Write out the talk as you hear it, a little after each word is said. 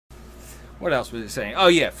What else was it saying? Oh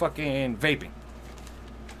yeah, fucking vaping.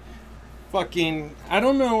 Fucking, I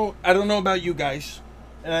don't know about you guys,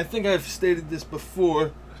 and I think I've stated this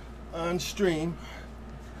before on stream,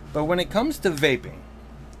 but when it comes to vaping,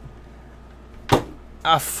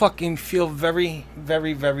 I fucking feel very,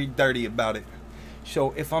 very, very dirty about it.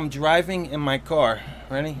 So if I'm driving in my car,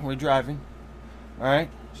 ready? We're driving. All right.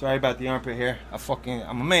 Sorry about the armpit hair.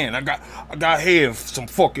 I'm a man. I got hair some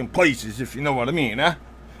fucking places, if you know what I mean, huh?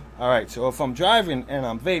 All right. So if I'm driving and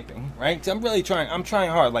I'm vaping, right? 'Cause I'm trying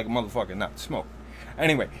hard like a motherfucker not to smoke.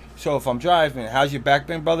 Anyway, so if I'm driving, how's your back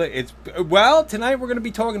been, brother? Well, tonight we're gonna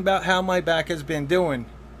be talking about how my back has been doing.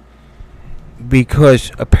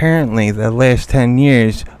 Because apparently the last 10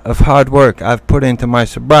 years of hard work I've put into my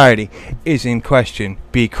sobriety is in question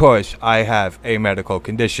because I have a medical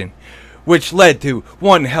condition, which led to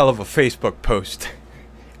one hell of a Facebook post.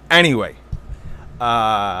 Anyway,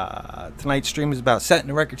 tonight's stream is about setting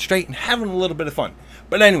the record straight and having a little bit of fun.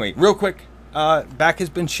 But anyway, real quick, back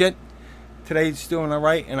has been shit. Today's doing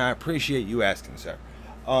alright, and I appreciate you asking, sir.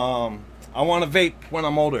 I want to vape when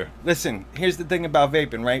I'm older. Listen, here's the thing about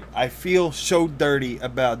vaping, right? I feel so dirty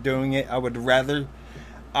about doing it. I would rather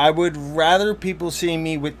people see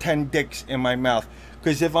me with 10 dicks in my mouth.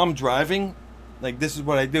 Because if I'm driving, like this is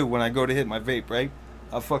what I do when I go to hit my vape, right?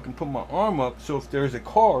 I fucking put my arm up so if there's a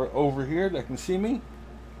car over here that can see me,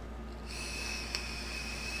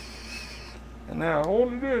 and now I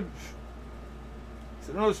hold it in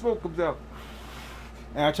so no smoke comes out.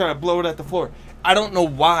 And I try to blow it at the floor. I don't know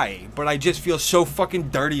why, but I just feel so fucking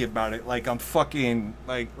dirty about it. Like I'm fucking,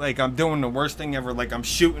 like I'm doing the worst thing ever. Like I'm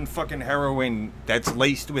shooting fucking heroin that's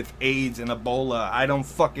laced with AIDS and Ebola. I don't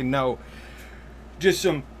fucking know. Just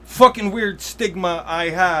some fucking weird stigma I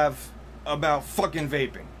have about fucking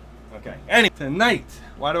vaping. Okay. Anyway, tonight,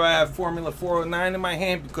 why do I have Formula 409 in my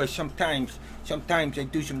hand? Because sometimes I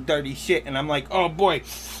do some dirty shit and I'm like, oh boy,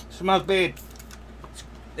 smells bad.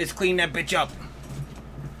 Let's clean that bitch up.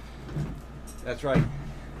 That's right.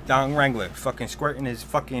 Dong Wrangler fucking squirting his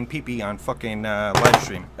fucking pee-pee on fucking live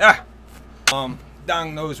stream. Ah!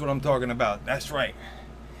 Dong knows what I'm talking about. That's right.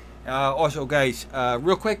 Also, guys,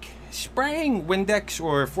 real quick, spraying Windex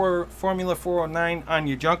or Formula 409 on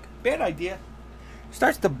your junk, bad idea.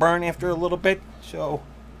 Starts to burn after a little bit. So,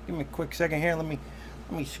 give me a quick second here. Let me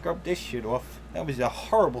scrub this shit off. That was a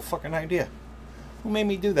horrible fucking idea. Who made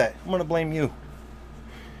me do that? I'm gonna blame you.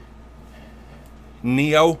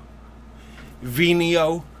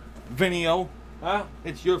 Vinio, huh?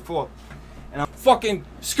 It's your fault. And I'm fucking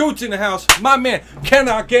Scoots in the house. My man, can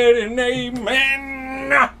I get an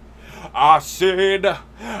amen? I said,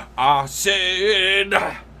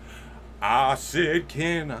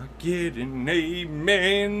 can I get an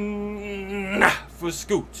amen for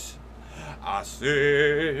Scoots? I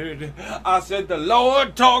said, the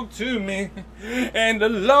Lord talked to me, and the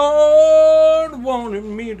Lord wanted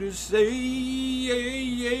me to say,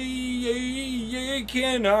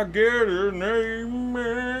 can I get an amen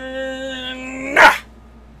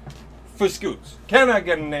for Scoots? Can I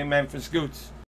get an amen for Scoots?